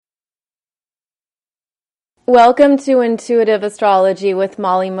Welcome to Intuitive Astrology with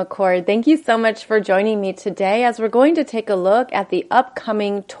Molly McCord. Thank you so much for joining me today as we're going to take a look at the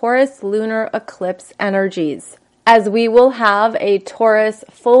upcoming Taurus lunar eclipse energies. As we will have a Taurus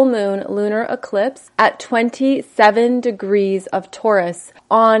full moon lunar eclipse at 27 degrees of Taurus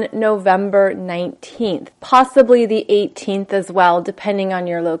on November 19th, possibly the 18th as well, depending on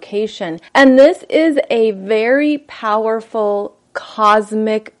your location. And this is a very powerful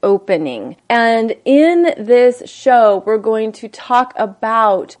cosmic opening. And in this show, we're going to talk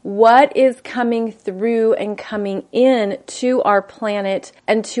about what is coming through and coming in to our planet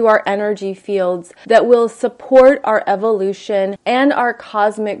and to our energy fields that will support our evolution and our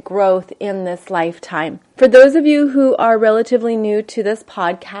cosmic growth in this lifetime. For those of you who are relatively new to this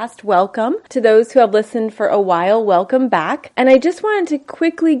podcast, welcome. To those who have listened for a while, welcome back. And I just wanted to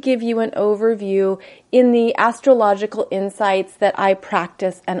quickly give you an overview in the astrological insights that I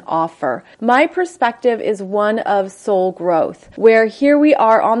practice and offer. My perspective is one of soul growth, where here we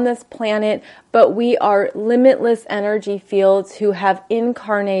are on this planet, but we are limitless energy fields who have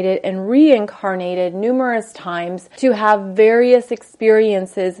incarnated and reincarnated numerous times to have various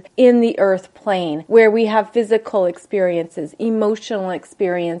experiences in the earth plane, where we have physical experiences, emotional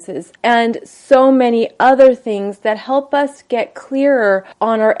experiences, and so many other things that help us get clearer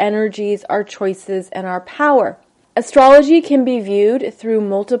on our energies, our choices, and our power. Astrology can be viewed through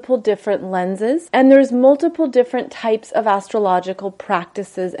multiple different lenses, and there's multiple different types of astrological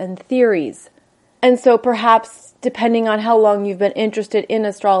practices and theories. And so perhaps, depending on how long you've been interested in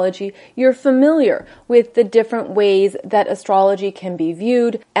astrology, you're familiar with the different ways that astrology can be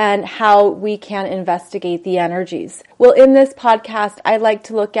viewed and how we can investigate the energies. Well, in this podcast, I like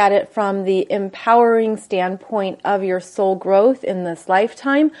to look at it from the empowering standpoint of your soul growth in this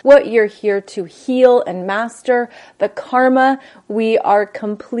lifetime, what you're here to heal and master, the karma we are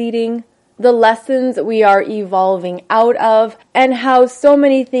completing, the lessons we are evolving out of, and how so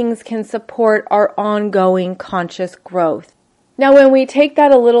many things can support our ongoing conscious growth. Now, when we take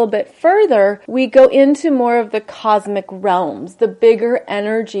that a little bit further, we go into more of the cosmic realms, the bigger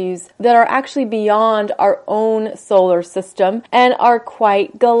energies that are actually beyond our own solar system and are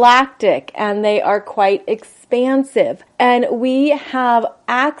quite galactic, and they are quite expansive. And we have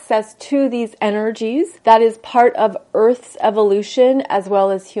access to these energies that is part of Earth's evolution as well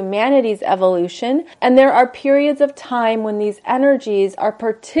as humanity's evolution. And there are periods of time when these energies are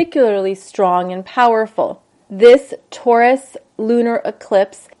particularly strong and powerful. This Taurus lunar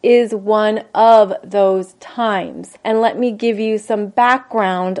eclipse is one of those times. And let me give you some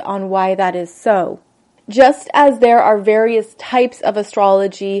background on why that is so. Just as there are various types of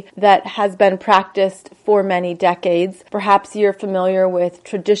astrology that has been practiced for many decades, perhaps you're familiar with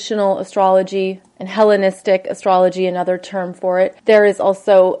traditional astrology and Hellenistic astrology, another term for it. There is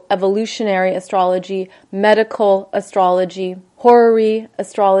also evolutionary astrology, medical astrology, horary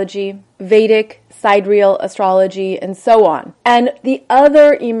astrology, Vedic, sidereal astrology, and so on. And the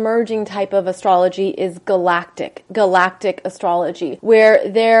other emerging type of astrology is galactic astrology, where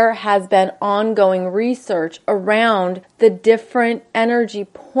there has been ongoing research around the different energy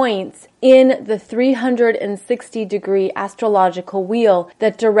points in the 360-degree astrological wheel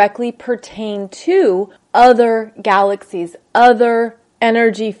that directly pertain to other galaxies, other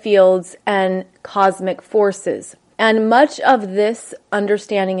energy fields, and cosmic forces. And much of this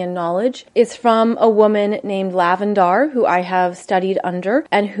understanding and knowledge is from a woman named Lavendar, who I have studied under,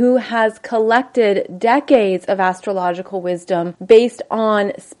 and who has collected decades of astrological wisdom based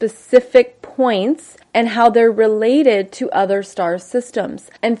on specific points and how they're related to other star systems.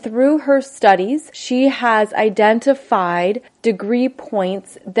 And through her studies, she has identified degree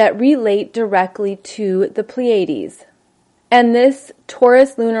points that relate directly to the Pleiades. And this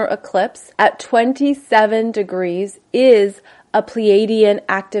Taurus lunar eclipse at 27 degrees is a Pleiadian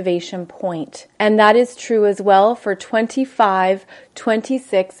activation point. And that is true as well for 25,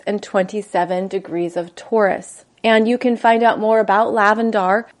 26, and 27 degrees of Taurus. And you can find out more about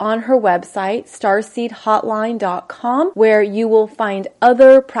Lavendar on her website, starseedhotline.com, where you will find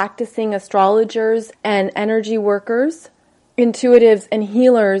other practicing astrologers and energy workers, intuitives and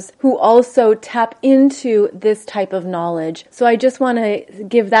healers who also tap into this type of knowledge. So I just want to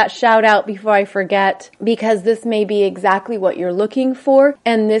give that shout out before I forget, because this may be exactly what you're looking for,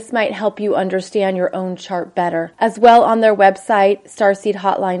 and this might help you understand your own chart better. As well, on their website,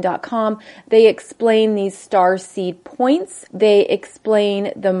 starseedhotline.com, they explain these star seed points. They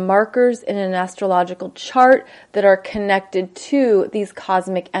explain the markers in an astrological chart that are connected to these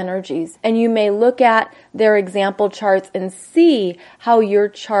cosmic energies. And you may look at their example charts and see how your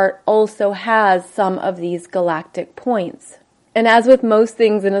chart also has some of these galactic points. And as with most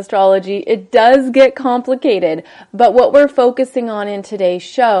things in astrology, it does get complicated. But what we're focusing on in today's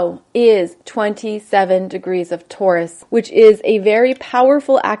show is 27 degrees of Taurus, which is a very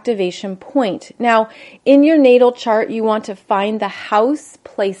powerful activation point. Now, in your natal chart, you want to find the house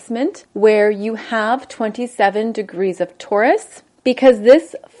placement where you have 27 degrees of Taurus, because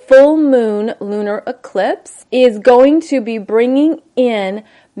this full moon lunar eclipse is going to be bringing in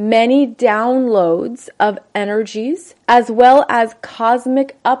many downloads of energies as well as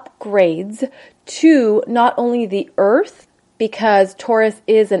cosmic upgrades to not only the earth, because Taurus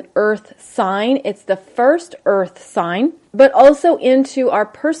is an earth sign, it's the first earth sign, but also into our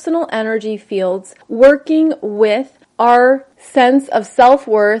personal energy fields, working with our sense of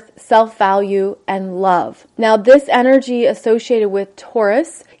self-worth, self-value, and love. Now, this energy associated with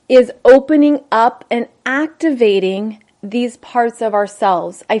Taurus is opening up and activating these parts of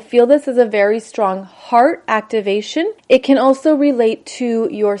ourselves. I feel this is a very strong heart activation. It can also relate to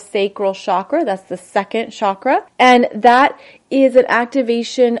your sacral chakra. That's the second chakra. And that is an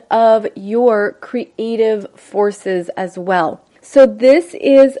activation of your creative forces as well. So this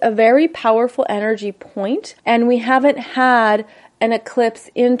is a very powerful energy point, and we haven't had an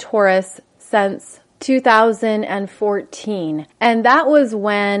eclipse in Taurus since 2014. And that was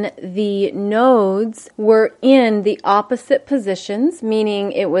when the nodes were in the opposite positions,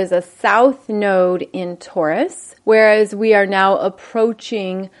 meaning it was a south node in Taurus, whereas we are now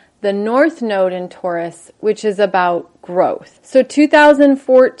approaching the north node in Taurus, which is about growth. So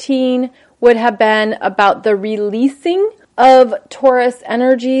 2014 would have been about the releasing of Taurus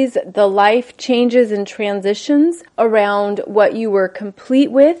energies, the life changes and transitions around what you were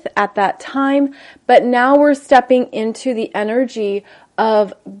complete with at that time. But now we're stepping into the energy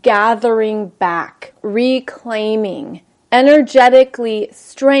of gathering back, reclaiming, energetically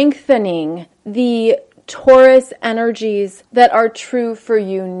strengthening the Taurus energies that are true for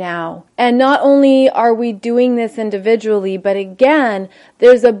you now. And not only are we doing this individually, but again,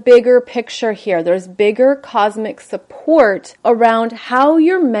 there's a bigger picture here. There's bigger cosmic support around how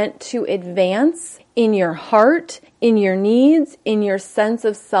you're meant to advance in your heart, in your needs, in your sense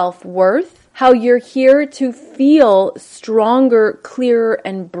of self-worth, how you're here to feel stronger, clearer,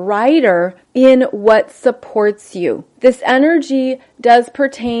 and brighter in what supports you. This energy does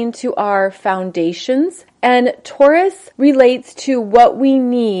pertain to our foundations, and Taurus relates to what we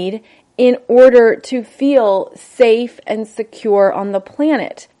need in order to feel safe and secure on the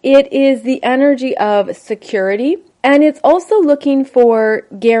planet. It is the energy of security, and it's also looking for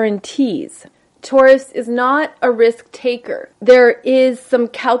guarantees. Taurus is not a risk taker. There is some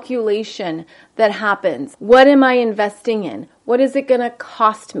calculation that happens. What am I investing in? What is it going to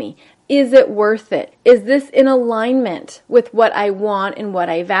cost me? Is it worth it? Is this in alignment with what I want and what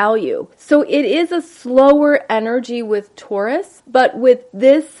I value? So it is a slower energy with Taurus, but with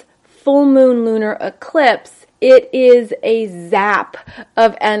this full moon lunar eclipse, it is a zap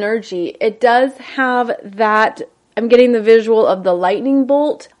of energy. It does have that, I'm getting the visual of the lightning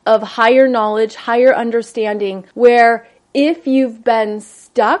bolt of higher knowledge, higher understanding, where if you've been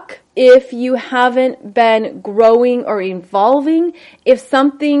stuck, if you haven't been growing or evolving, if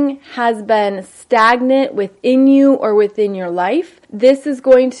something has been stagnant within you or within your life, this is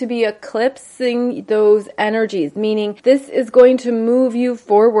going to be eclipsing those energies, meaning this is going to move you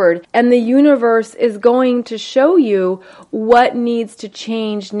forward, and the universe is going to show you what needs to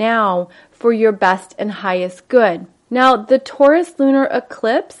change now for your best and highest good. Now, the Taurus lunar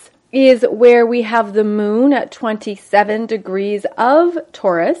eclipse is where we have the moon at 27 degrees of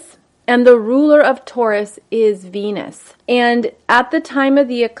Taurus, and the ruler of Taurus is Venus. And at the time of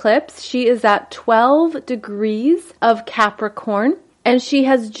the eclipse, she is at 12 degrees of Capricorn, and she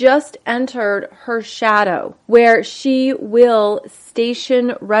has just entered her shadow, where she will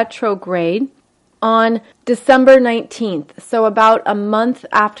station retrograde on December 19th. So about a month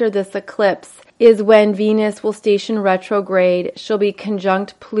after this eclipse is when Venus will station retrograde. She'll be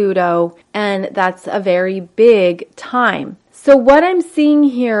conjunct Pluto, and that's a very big time. So what I'm seeing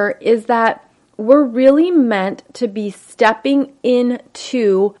here is that we're really meant to be stepping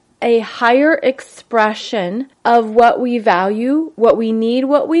into a higher expression of what we value, what we need,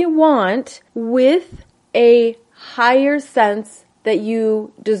 what we want, with a higher sense that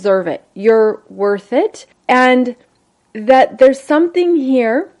you deserve it, you're worth it, and that there's something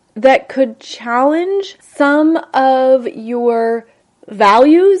here that could challenge some of your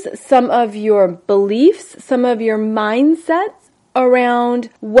values, some of your beliefs, some of your mindsets around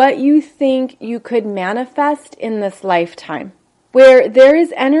what you think you could manifest in this lifetime. Where there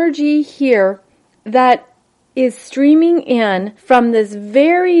is energy here that is streaming in from this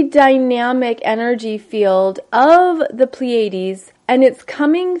very dynamic energy field of the Pleiades, and it's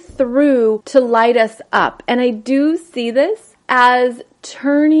coming through to light us up. And I do see this as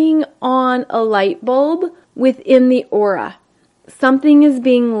turning on a light bulb within the aura. Something is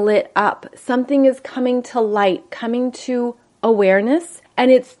being lit up. Something is coming to light, coming to awareness.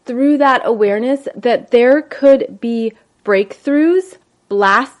 And it's through that awareness that there could be breakthroughs,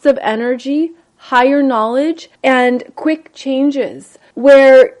 blasts of energy, higher knowledge, and quick changes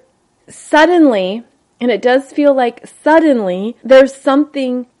where suddenly, and it does feel like suddenly, there's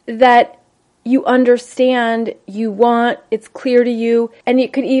something that you understand, you want, it's clear to you, and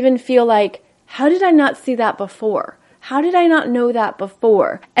it could even feel like, how did I not see that before? How did I not know that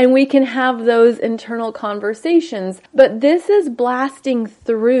before? And we can have those internal conversations, but this is blasting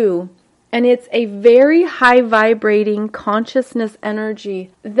through, and it's a very high vibrating consciousness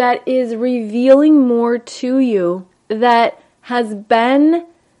energy that is revealing more to you that has been,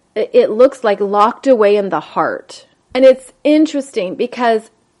 it looks like, locked away in the heart. And it's interesting because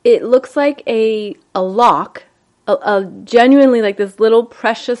it looks like a lock, a genuinely like this little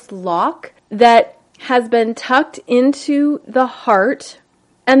precious lock that has been tucked into the heart.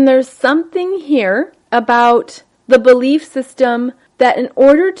 And there's something here about the belief system that in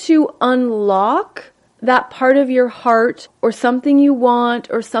order to unlock that part of your heart or something you want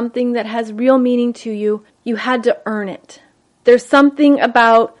or something that has real meaning to you, you had to earn it. There's something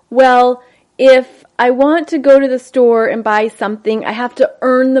about, well, if I want to go to the store and buy something, I have to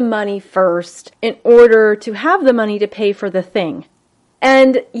earn the money first in order to have the money to pay for the thing.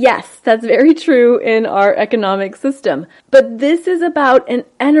 And yes, that's very true in our economic system. But this is about an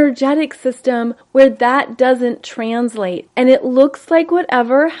energetic system where that doesn't translate. And it looks like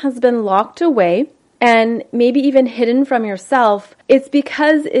whatever has been locked away and maybe even hidden from yourself, it's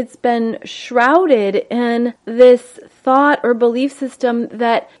because it's been shrouded in this thought or belief system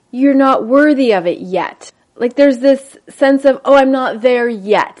that you're not worthy of it yet. Like there's this sense of, oh, I'm not there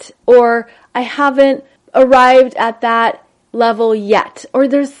yet, or I haven't arrived at that level yet, or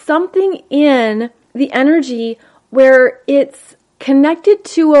there's something in the energy where it's connected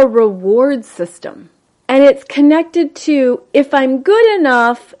to a reward system. And it's connected to, if I'm good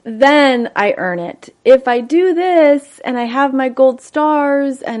enough, then I earn it. If I do this and I have my gold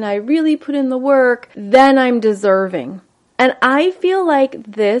stars and I really put in the work, then I'm deserving. And I feel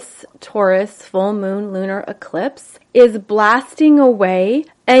like this Taurus full moon lunar eclipse is blasting away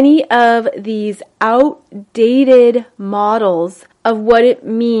any of these outdated models of what it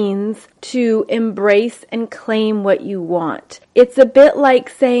means to embrace and claim what you want. It's a bit like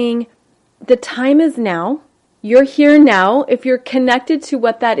saying, the time is now. You're here now. If you're connected to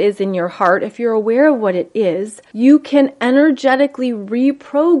what that is in your heart, if you're aware of what it is, you can energetically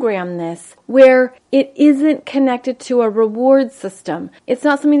reprogram this where it isn't connected to a reward system. It's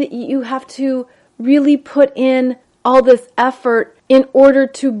not something that you have to really put in all this effort in order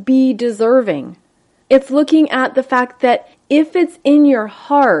to be deserving. It's looking at the fact that if it's in your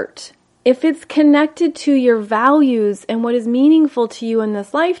heart, if it's connected to your values and what is meaningful to you in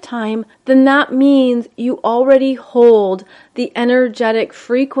this lifetime, then that means you already hold the energetic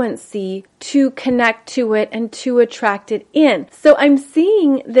frequency to connect to it and to attract it in. So I'm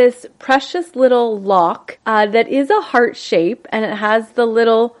seeing this precious little lock that is a heart shape, and it has the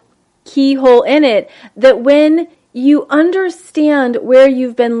little keyhole in it, that when you understand where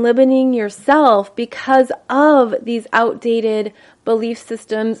you've been limiting yourself because of these outdated belief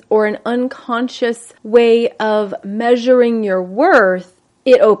systems or an unconscious way of measuring your worth,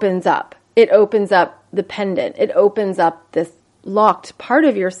 it opens up. It opens up the pendant. It opens up this locked part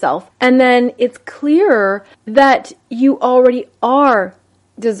of yourself. And then it's clearer that you already are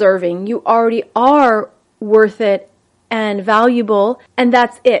deserving. You already are worth it and valuable. And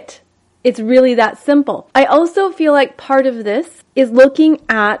that's it. It's really that simple. I also feel like part of this is looking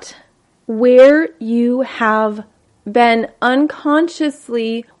at where you have been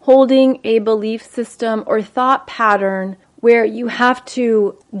unconsciously holding a belief system or thought pattern where you have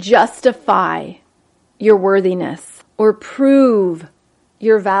to justify your worthiness or prove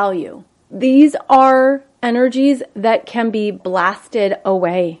your value. These are energies that can be blasted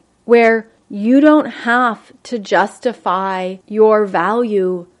away, where you don't have to justify your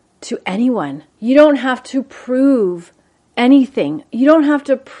value to anyone. You don't have to prove anything. You don't have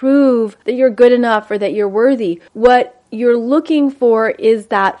to prove that you're good enough or that you're worthy. What you're looking for is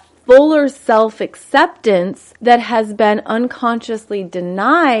that fuller self-acceptance that has been unconsciously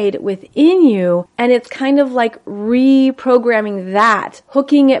denied within you. And it's kind of like reprogramming that,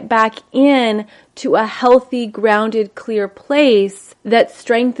 hooking it back in to a healthy, grounded, clear place that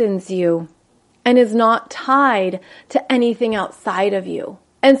strengthens you and is not tied to anything outside of you.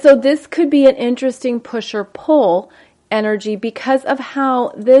 And so this could be an interesting push or pull energy because of how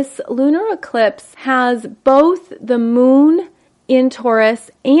this lunar eclipse has both the moon in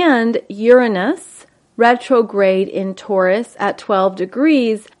Taurus and Uranus retrograde in Taurus at 12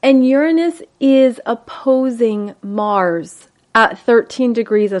 degrees, and Uranus is opposing Mars at 13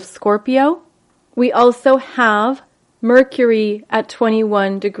 degrees of Scorpio. We also have Mercury at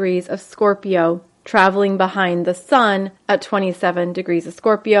 21 degrees of Scorpio, traveling behind the Sun at 27 degrees of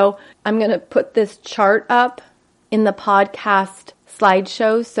Scorpio. I'm going to put this chart up in the podcast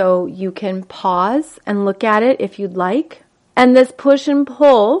slideshow so you can pause and look at it if you'd like. And this push and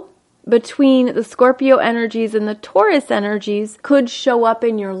pull between the Scorpio energies and the Taurus energies could show up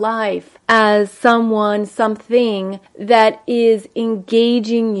in your life as someone, something that is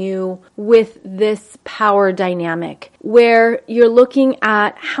engaging you with this power dynamic, where you're looking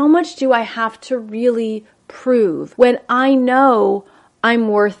at how much do I have to really prove when I know I'm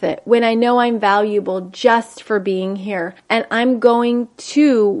worth it, when I know I'm valuable just for being here, and I'm going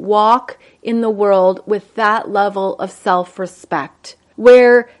to walk in the world with that level of self-respect.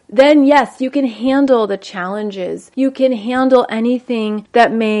 Where then, yes, you can handle the challenges. You can handle anything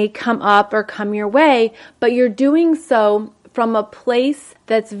that may come up or come your way, but you're doing so from a place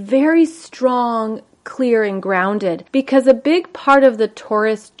that's very strong, clear, and grounded. Because a big part of the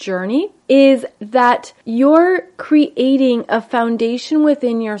Taurus journey is that you're creating a foundation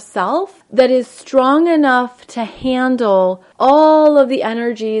within yourself that is strong enough to handle all of the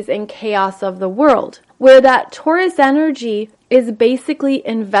energies and chaos of the world. Where that Taurus energy is basically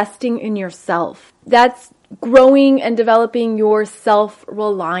investing in yourself. That's growing and developing your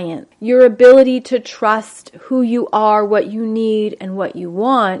self-reliance, your ability to trust who you are, what you need, and what you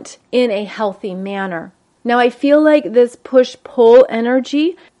want in a healthy manner. Now, I feel like this push-pull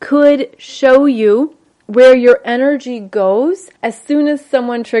energy could show you where your energy goes as soon as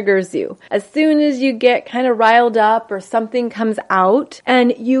someone triggers you, as soon as you get kind of riled up or something comes out,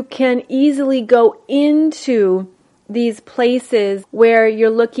 and you can easily go into these places where you're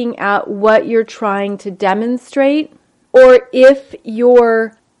looking at what you're trying to demonstrate, or if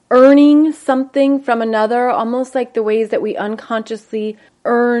you're earning something from another, almost like the ways that we unconsciously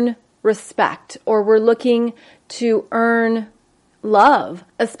earn respect, or we're looking to earn love,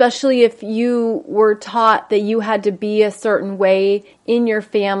 especially if you were taught that you had to be a certain way in your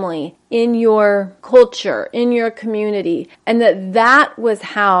family, in your culture, in your community, and that was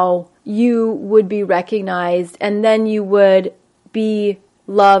how you would be recognized, and then you would be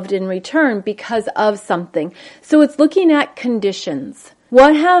loved in return because of something. So it's looking at conditions.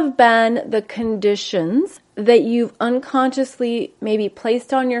 What have been the conditions that you've unconsciously maybe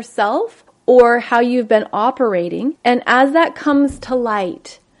placed on yourself, or how you've been operating? And as that comes to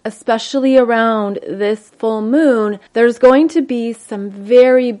light, especially around this full moon, there's going to be some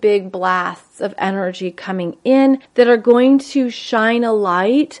very big blasts of energy coming in that are going to shine a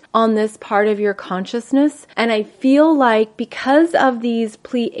light on this part of your consciousness. And I feel like because of these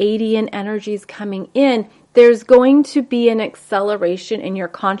Pleiadian energies coming in, there's going to be an acceleration in your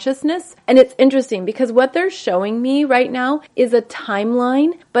consciousness. And it's interesting because what they're showing me right now is a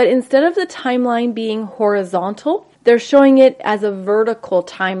timeline, but instead of the timeline being horizontal, they're showing it as a vertical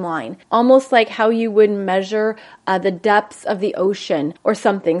timeline, almost like how you would measure the depths of the ocean or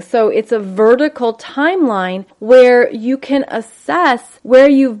something. So it's a vertical timeline where you can assess where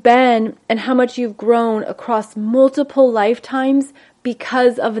you've been and how much you've grown across multiple lifetimes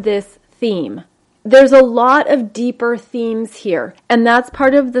because of this theme. There's a lot of deeper themes here, and that's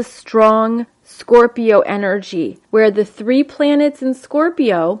part of the strong Scorpio energy, where the 3 planets in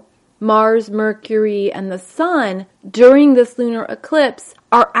Scorpio, Mars, Mercury, and the Sun, during this lunar eclipse,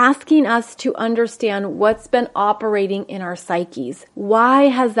 are asking us to understand what's been operating in our psyches. Why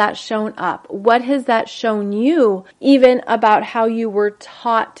has that shown up? What has that shown you, even about how you were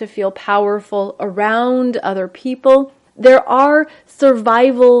taught to feel powerful around other people? There are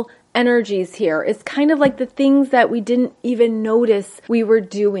survival energies here. It's kind of like the things that we didn't even notice we were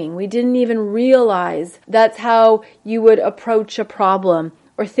doing. We didn't even realize that's how you would approach a problem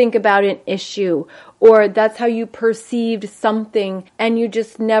or think about an issue, or that's how you perceived something and you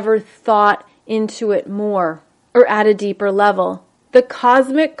just never thought into it more or at a deeper level. The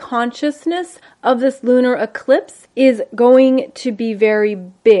cosmic consciousness of this lunar eclipse is going to be very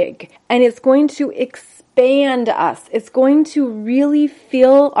big, and it's going to expand us. It's going to really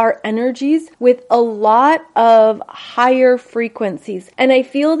fill our energies with a lot of higher frequencies. And I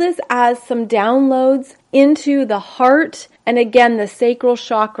feel this as some downloads into the heart and again the sacral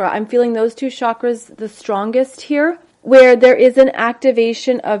chakra. I'm feeling those 2 chakras the strongest here. where there is an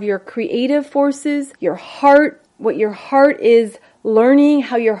activation of your creative forces, your heart, what your heart is learning,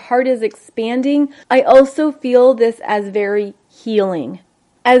 how your heart is expanding. I also feel this as very healing.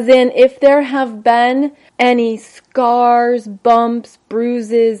 As in, if there have been any scars, bumps,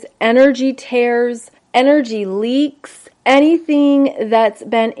 bruises, energy tears, energy leaks, anything that's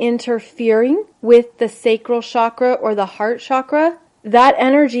been interfering with the sacral chakra or the heart chakra, that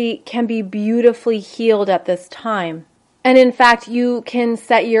energy can be beautifully healed at this time. And in fact, you can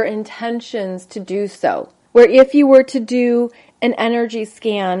set your intentions to do so. Where if you were to do an energy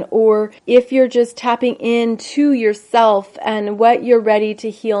scan, or if you're just tapping into yourself and what you're ready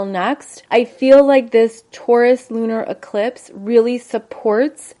to heal next, I feel like this Taurus lunar eclipse really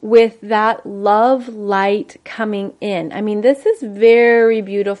supports with that love light coming in. I mean, this is very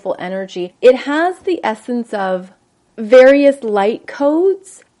beautiful energy. It has the essence of various light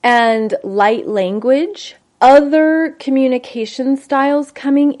codes and light language, other communication styles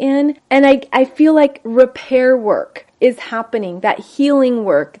coming in, and I feel like repair work is happening, that healing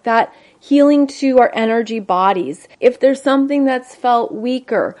work, that healing to our energy bodies. If there's something that's felt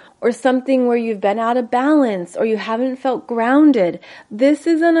weaker or something where you've been out of balance or you haven't felt grounded, this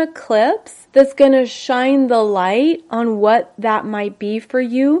is an eclipse that's going to shine the light on what that might be for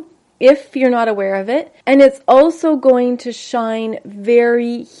you if you're not aware of it. And it's also going to shine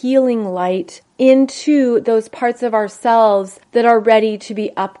very healing light into those parts of ourselves that are ready to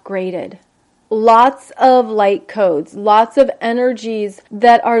be upgraded. Lots of light codes, lots of energies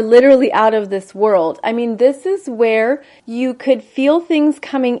that are literally out of this world. I mean, this is where you could feel things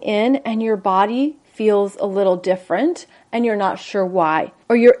coming in and your body feels a little different and you're not sure why.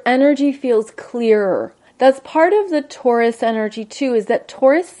 Or your energy feels clearer. That's part of the Taurus energy too, is that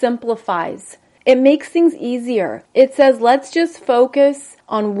Taurus simplifies. It makes things easier. It says, let's just focus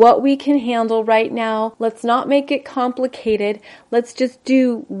on what we can handle right now. Let's not make it complicated. Let's just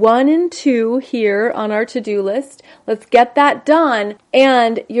do 1 and 2 here on our to-do list. Let's get that done,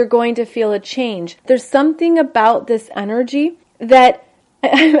 and you're going to feel a change. There's something about this energy that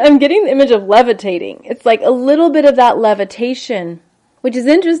I'm getting the image of levitating. It's like a little bit of that levitation, which is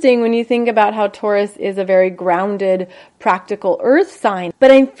interesting when you think about how Taurus is a very grounded, practical earth sign. But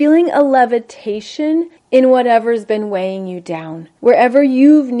I'm feeling a levitation in whatever's been weighing you down. Wherever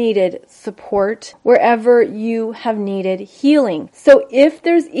you've needed support, wherever you have needed healing. So if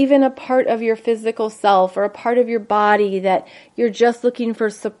there's even a part of your physical self or a part of your body that you're just looking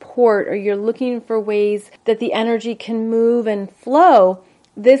for support, or you're looking for ways that the energy can move and flow,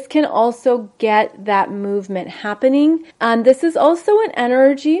 this can also get that movement happening. And this is also an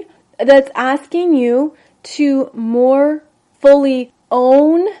energy that's asking you to more fully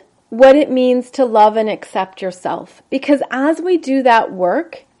own what it means to love and accept yourself. Because as we do that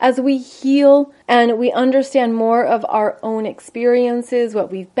work, as we heal and we understand more of our own experiences,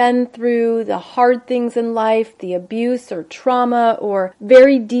 what we've been through, the hard things in life, the abuse or trauma or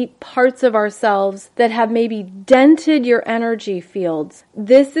very deep parts of ourselves that have maybe dented your energy fields,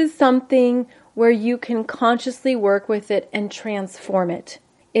 this is something where you can consciously work with it and transform it.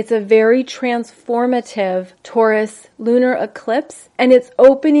 It's a very transformative Taurus lunar eclipse, and it's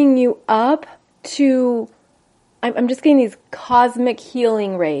opening you up to, I'm just getting these cosmic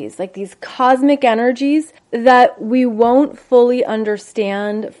healing rays, like these cosmic energies that we won't fully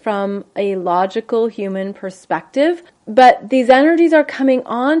understand from a logical human perspective. But these energies are coming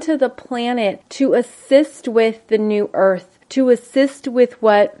onto the planet to assist with the new earth, to assist with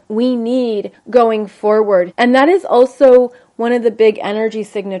what we need going forward. And that is also one of the big energy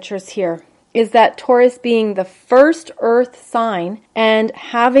signatures here, is that Taurus being the first earth sign and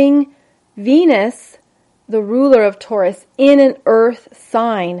having Venus, the ruler of Taurus, in an earth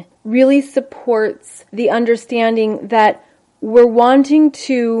sign really supports the understanding that we're wanting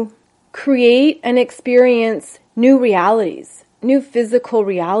to create and experience new realities, new physical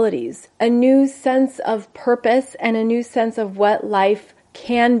realities, a new sense of purpose and a new sense of what life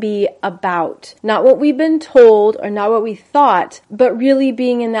can be about. Not what we've been told or not what we thought, but really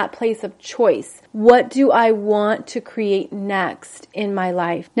being in that place of choice. What do I want to create next in my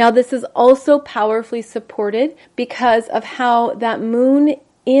life? Now, this is also powerfully supported because of how that moon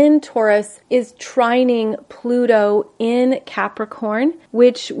in Taurus is trining Pluto in Capricorn,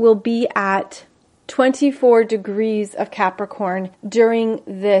 which will be at 24 degrees of Capricorn during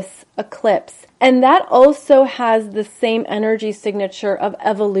this eclipse. And that also has the same energy signature of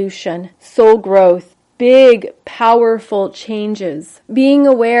evolution, soul growth, big, powerful changes. Being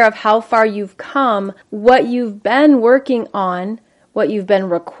aware of how far you've come, what you've been working on, what you've been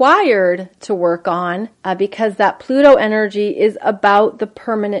required to work on, because that Pluto energy is about the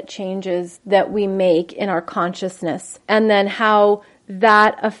permanent changes that we make in our consciousness, and then how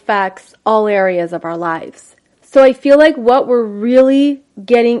that affects all areas of our lives. So I feel like what we're really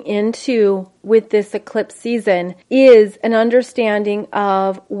getting into with this eclipse season is an understanding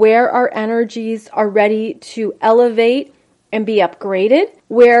of where our energies are ready to elevate and be upgraded,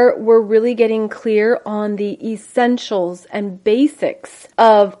 where we're really getting clear on the essentials and basics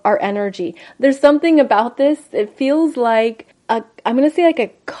of our energy. There's something about this, it feels like I'm going to say like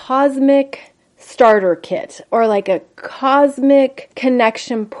a cosmic starter kit, or like a cosmic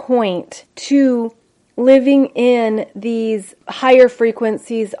connection point to living in these higher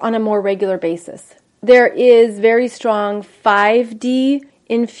frequencies on a more regular basis. There is very strong 5D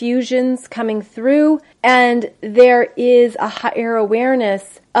infusions coming through, and there is a higher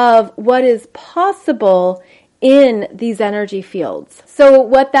awareness of what is possible in these energy fields. So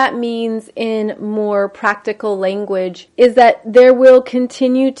what that means in more practical language is that there will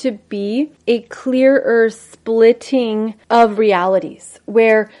continue to be a clearer splitting of realities,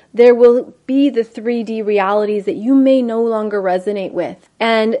 where there will be the 3D realities that you may no longer resonate with,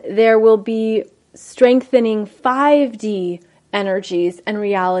 and there will be strengthening 5D energies and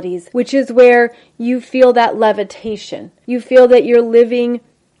realities, which is where you feel that levitation. You feel that you're living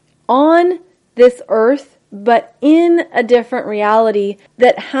on this earth, but in a different reality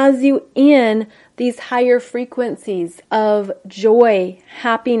that has you in these higher frequencies of joy,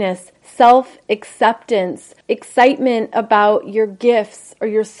 happiness, self-acceptance, excitement about your gifts or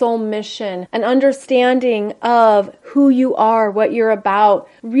your soul mission, an understanding of who you are, what you're about,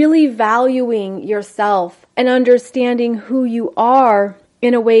 really valuing yourself and understanding who you are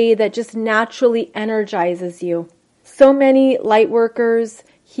in a way that just naturally energizes you. So many light workers,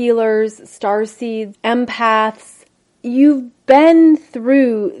 healers, starseeds, empaths, you've been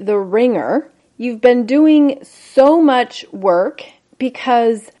through the ringer. You've been doing so much work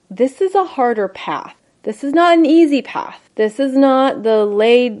because this is a harder path. This is not an easy path. This is not the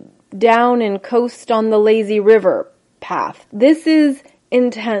lay down and coast on the lazy river path. This is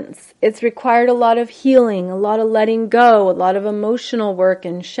intense. It's required a lot of healing, a lot of letting go, a lot of emotional work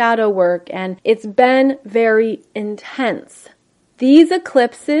and shadow work, and it's been very intense. These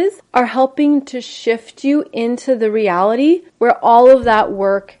eclipses are helping to shift you into the reality where all of that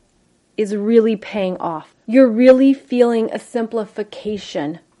work is really paying off. You're really feeling a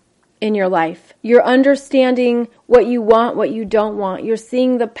simplification in your life. You're understanding what you want, what you don't want. You're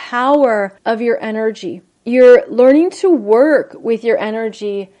seeing the power of your energy. You're learning to work with your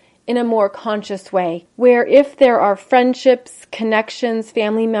energy in a more conscious way, where if there are friendships, connections,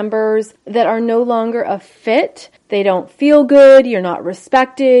 family members that are no longer a fit, they don't feel good, you're not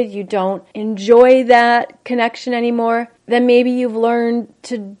respected, you don't enjoy that connection anymore, then maybe you've learned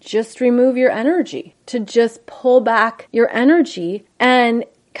to just remove your energy, to just pull back your energy and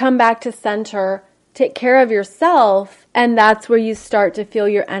come back to center, take care of yourself, and that's where you start to feel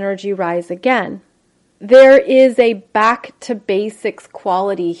your energy rise again. There is a back to basics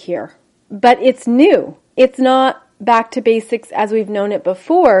quality here, but it's new. It's not back to basics as we've known it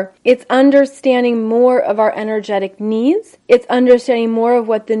before. It's understanding more of our energetic needs. It's understanding more of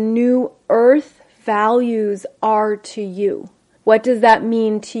what the new earth values are to you. What does that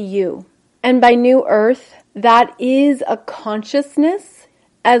mean to you? And by new earth, that is a consciousness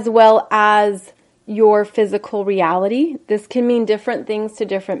as well as your physical reality. This can mean different things to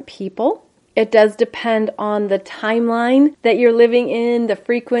different people. It does depend on the timeline that you're living in, the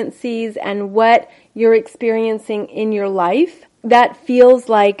frequencies, and what you're experiencing in your life. That feels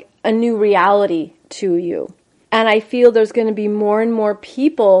like a new reality to you. And I feel there's going to be more and more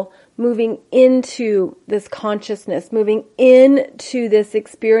people moving into this consciousness, moving into this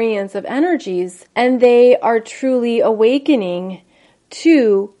experience of energies, and they are truly awakening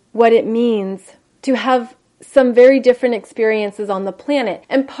to what it means to have some very different experiences on the planet.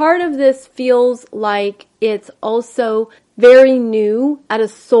 And part of this feels like it's also very new at a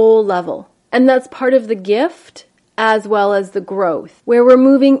soul level. And that's part of the gift as well as the growth, where we're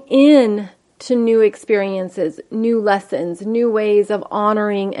moving in to new experiences, new lessons, new ways of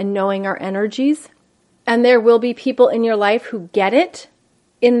honoring and knowing our energies. And there will be people in your life who get it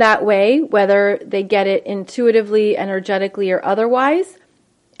in that way, whether they get it intuitively, energetically, or otherwise.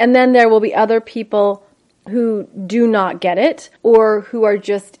 And then there will be other people who do not get it, or who are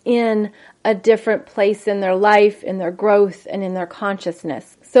just in a different place in their life, in their growth, and in their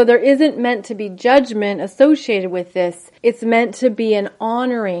consciousness. So there isn't meant to be judgment associated with this. It's meant to be an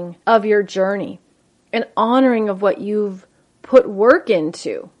honoring of your journey, an honoring of what you've put work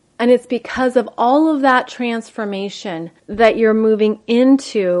into. And it's because of all of that transformation that you're moving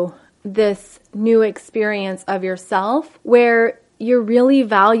into this new experience of yourself where you're really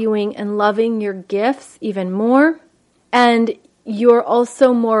valuing and loving your gifts even more. And you're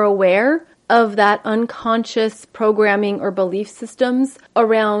also more aware of that unconscious programming or belief systems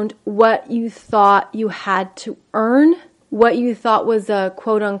around what you thought you had to earn, what you thought was a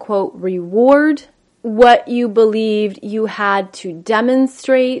quote-unquote reward, what you believed you had to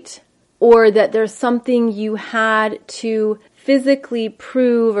demonstrate, or that there's something you had to physically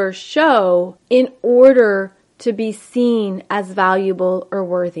prove or show in order to be seen as valuable or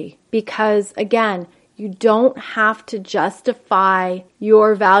worthy. Because again, you don't have to justify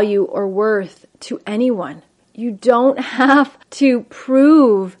your value or worth to anyone. You don't have to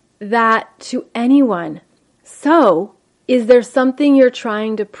prove that to anyone. So, is there something you're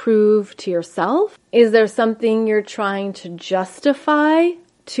trying to prove to yourself? Is there something you're trying to justify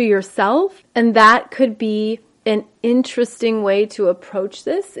to yourself? And that could be an interesting way to approach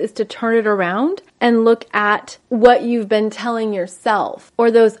this, is to turn it around and look at what you've been telling yourself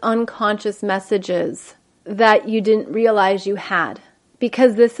or those unconscious messages that you didn't realize you had.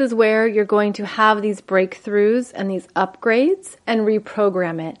 Because this is where you're going to have these breakthroughs and these upgrades and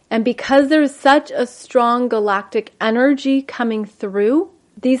reprogram it. And because there's such a strong galactic energy coming through,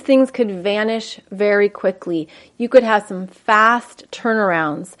 these things could vanish very quickly. You could have some fast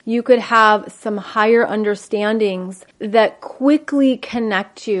turnarounds. You could have some higher understandings that quickly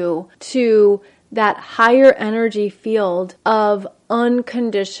connect you to that higher energy field of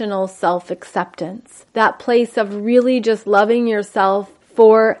unconditional self-acceptance. That place of really just loving yourself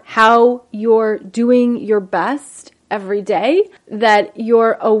for how you're doing your best every day, that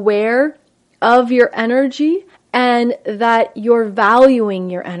you're aware of your energy, and that you're valuing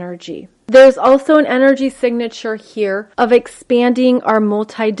your energy. There's also an energy signature here of expanding our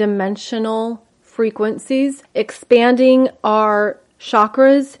multidimensional frequencies, expanding our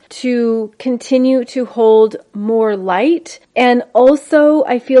chakras to continue to hold more light. And also,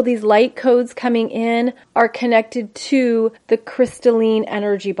 I feel these light codes coming in are connected to the crystalline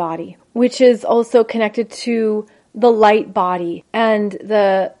energy body, which is also connected to the light body and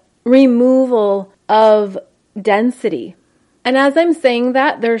the removal of density. And as I'm saying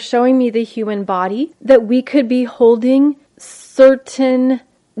that, they're showing me the human body, that we could be holding certain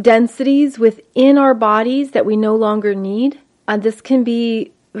densities within our bodies that we no longer need. This can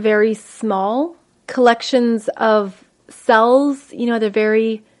be very small collections of cells, at a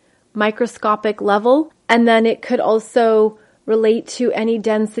very microscopic level. And then it could also relate to any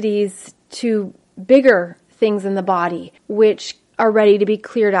densities to bigger things in the body, which are ready to be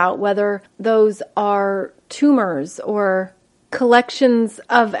cleared out, whether those are tumors or collections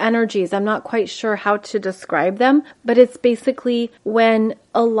of energies. I'm not quite sure how to describe them, but it's basically when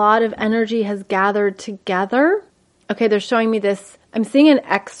a lot of energy has gathered together. Okay, they're showing me this. I'm seeing an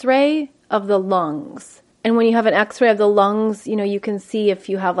X-ray of the lungs. And when you have an X-ray of the lungs, you can see if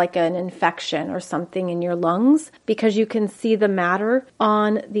you have like an infection or something in your lungs, because you can see the matter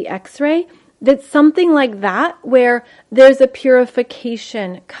on the X-ray. That's something like that, where there's a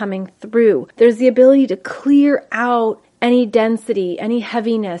purification coming through. There's the ability to clear out any density, any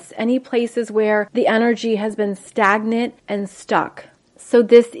heaviness, any places where the energy has been stagnant and stuck. So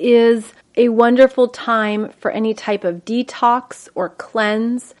this is a wonderful time for any type of detox or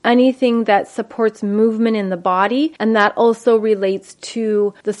cleanse, anything that supports movement in the body. And that also relates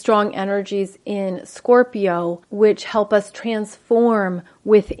to the strong energies in Scorpio, which help us transform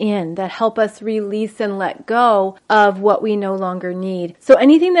within, that help us release and let go of what we no longer need. So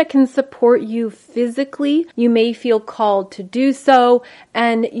anything that can support you physically, you may feel called to do so.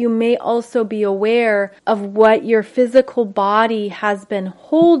 And you may also be aware of what your physical body has been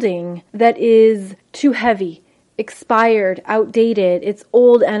holding that is too heavy, expired, outdated, it's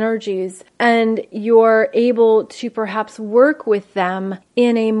old energies, and you're able to perhaps work with them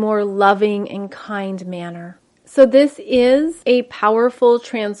in a more loving and kind manner. So this is a powerful,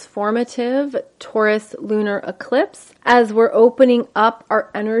 transformative Taurus lunar eclipse as we're opening up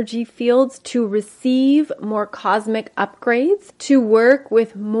our energy fields to receive more cosmic upgrades, to work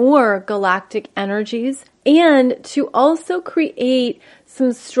with more galactic energies, and to also create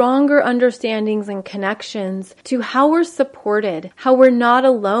some stronger understandings and connections to how we're supported, how we're not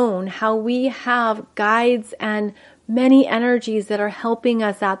alone, how we have guides and many energies that are helping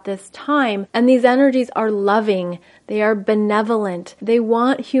us at this time. And these energies are loving. They are benevolent. They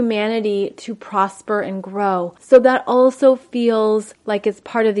want humanity to prosper and grow. So that also feels like it's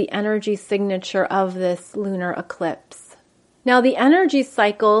part of the energy signature of this lunar eclipse. Now, the energy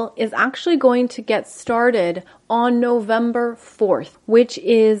cycle is actually going to get started on November 4th, which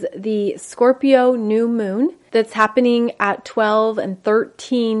is the Scorpio new moon that's happening at 12 and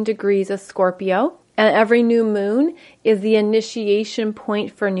 13 degrees of Scorpio. And every new moon is the initiation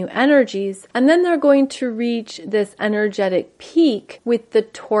point for new energies. And then they're going to reach this energetic peak with the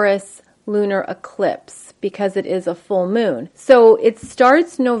Taurus lunar eclipse because it is a full moon. So it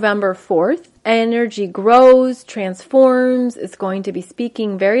starts November 4th. Energy grows, transforms, is going to be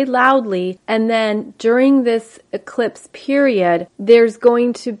speaking very loudly. And then during this eclipse period, there's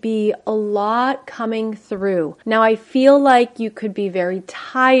going to be a lot coming through. Now, I feel like you could be very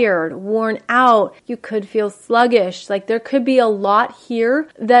tired, worn out. You could feel sluggish. Like there could be a lot here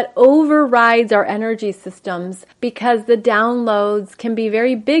that overrides our energy systems because the downloads can be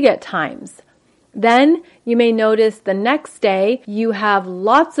very big at times. Then you may notice the next day you have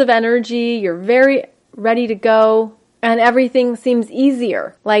lots of energy, you're very ready to go, and everything seems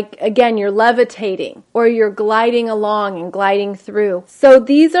easier. Like again, you're levitating or you're gliding along and gliding through. So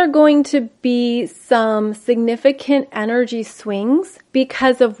these are going to be some significant energy swings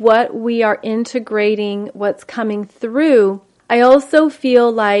because of what we are integrating, what's coming through. I also feel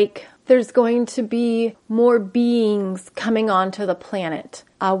like there's going to be more beings coming onto the planet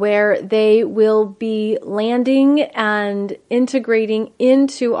where they will be landing and integrating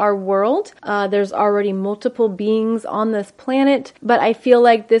into our world. There's already multiple beings on this planet, but I feel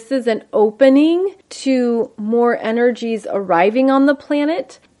like this is an opening to more energies arriving on the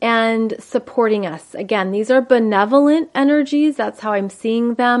planet and supporting us. Again, these are benevolent energies. That's how I'm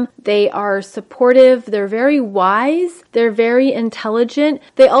seeing them. They are supportive. They're very wise. They're very intelligent.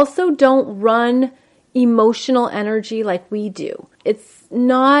 They also don't run emotional energy like we do. It's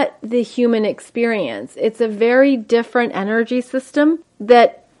not the human experience. It's a very different energy system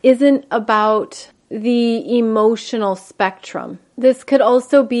that isn't about the emotional spectrum. This could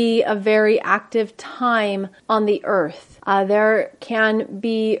also be a very active time on the earth. There can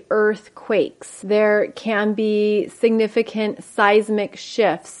be earthquakes. There can be significant seismic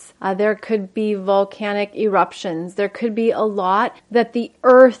shifts. There could be volcanic eruptions. There could be a lot that the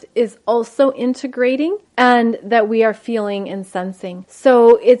earth is also integrating and that we are feeling and sensing.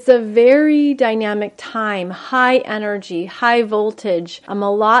 So it's a very dynamic time, high energy, high voltage, a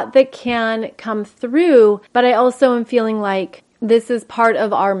lot that can come through, but I also am feeling like this is part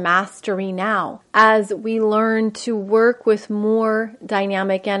of our mastery now as we learn to work with more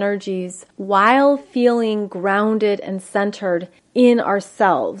dynamic energies while feeling grounded and centered in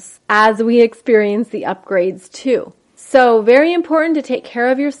ourselves as we experience the upgrades too. So very important to take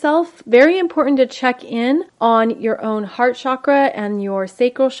care of yourself, very important to check in on your own heart chakra and your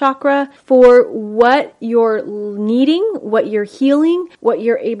sacral chakra for what you're needing, what you're healing, what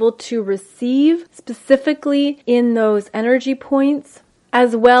you're able to receive specifically in those energy points,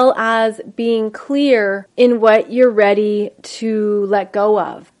 as well as being clear in what you're ready to let go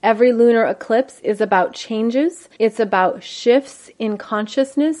of. Every lunar eclipse is about changes. It's about shifts in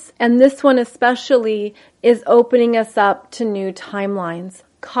consciousness. And this one especially is opening us up to new timelines,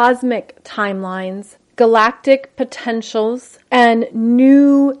 cosmic timelines, galactic potentials, and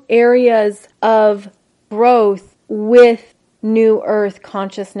new areas of growth with new Earth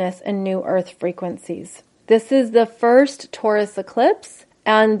consciousness and new Earth frequencies. This is the first Taurus eclipse,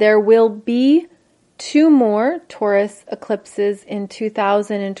 and there will be 2 more Taurus eclipses in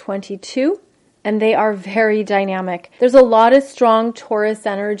 2022, and they are very dynamic. There's a lot of strong Taurus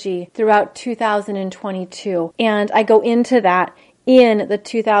energy throughout 2022, and I go into that in the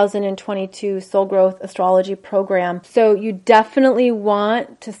 2022 Soul Growth Astrology program. So you definitely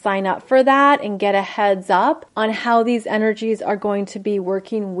want to sign up for that and get a heads up on how these energies are going to be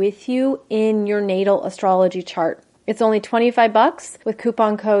working with you in your natal astrology chart. It's only $25 with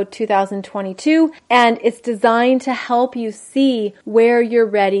coupon code 2022, and it's designed to help you see where you're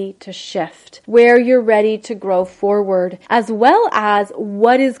ready to shift, where you're ready to grow forward, as well as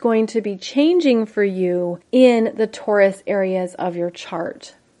what is going to be changing for you in the Taurus areas of your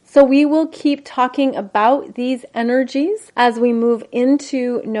chart. So we will keep talking about these energies as we move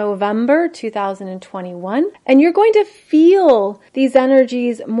into November 2021. And you're going to feel these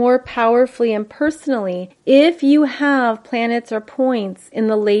energies more powerfully and personally if you have planets or points in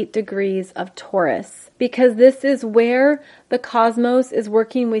the late degrees of Taurus, because this is where the cosmos is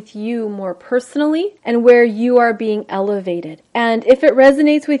working with you more personally and where you are being elevated. And if it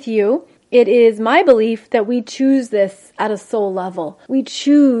resonates with you, It is my belief that we choose this at a soul level. We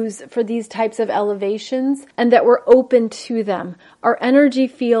choose for these types of elevations and that we're open to them. Our energy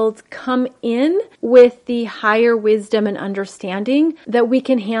fields come in with the higher wisdom and understanding that we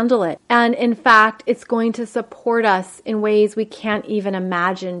can handle it. And in fact, it's going to support us in ways we can't even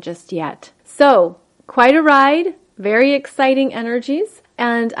imagine just yet. So, quite a ride, very exciting energies.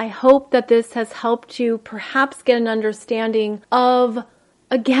 And I hope that this has helped you perhaps get an understanding of,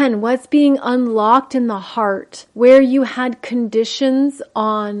 again, what's being unlocked in the heart, where you had conditions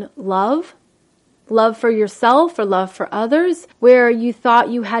on love for yourself or love for others, where you thought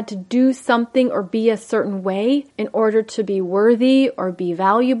you had to do something or be a certain way in order to be worthy or be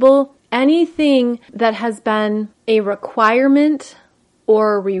valuable. Anything that has been a requirement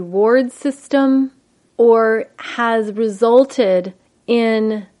or a reward system or has resulted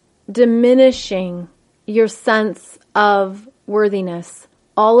in diminishing your sense of worthiness.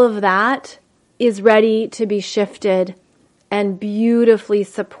 All of that is ready to be shifted and beautifully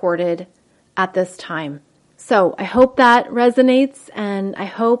supported at this time. So I hope that resonates, and I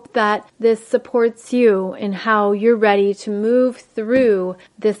hope that this supports you in how you're ready to move through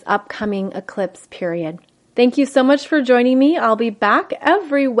this upcoming eclipse period. Thank you so much for joining me. I'll be back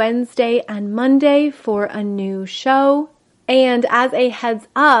every Wednesday and Monday for a new show. And as a heads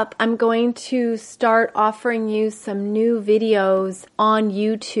up, I'm going to start offering you some new videos on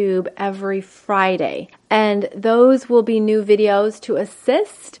YouTube every Friday. And those will be new videos to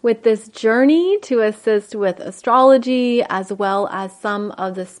assist with this journey, to assist with astrology, as well as some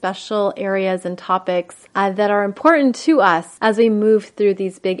of the special areas and topics that are important to us as we move through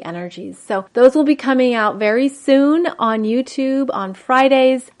these big energies. So those will be coming out very soon on YouTube on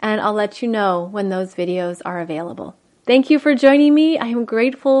Fridays, and I'll let you know when those videos are available. Thank you for joining me. I am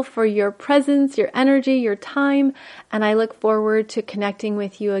grateful for your presence, your energy, your time, and I look forward to connecting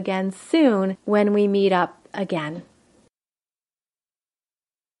with you again soon when we meet up again.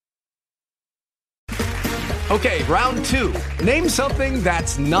 Okay, round two. Name something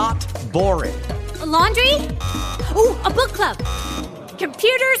that's not boring. A laundry? Ooh, a book club.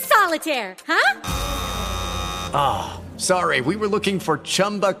 Computer solitaire, huh? Ah, sorry, we were looking for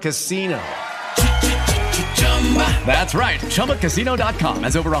Chumba Casino. That's right. ChumbaCasino.com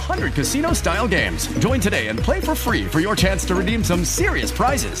has over 100 casino-style games. Join today and play for free for your chance to redeem some serious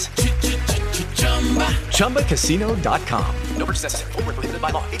prizes. ChumbaCasino.com. No purchase necessary. Void where prohibited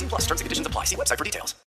by law. 18+ terms and conditions apply. See website for details.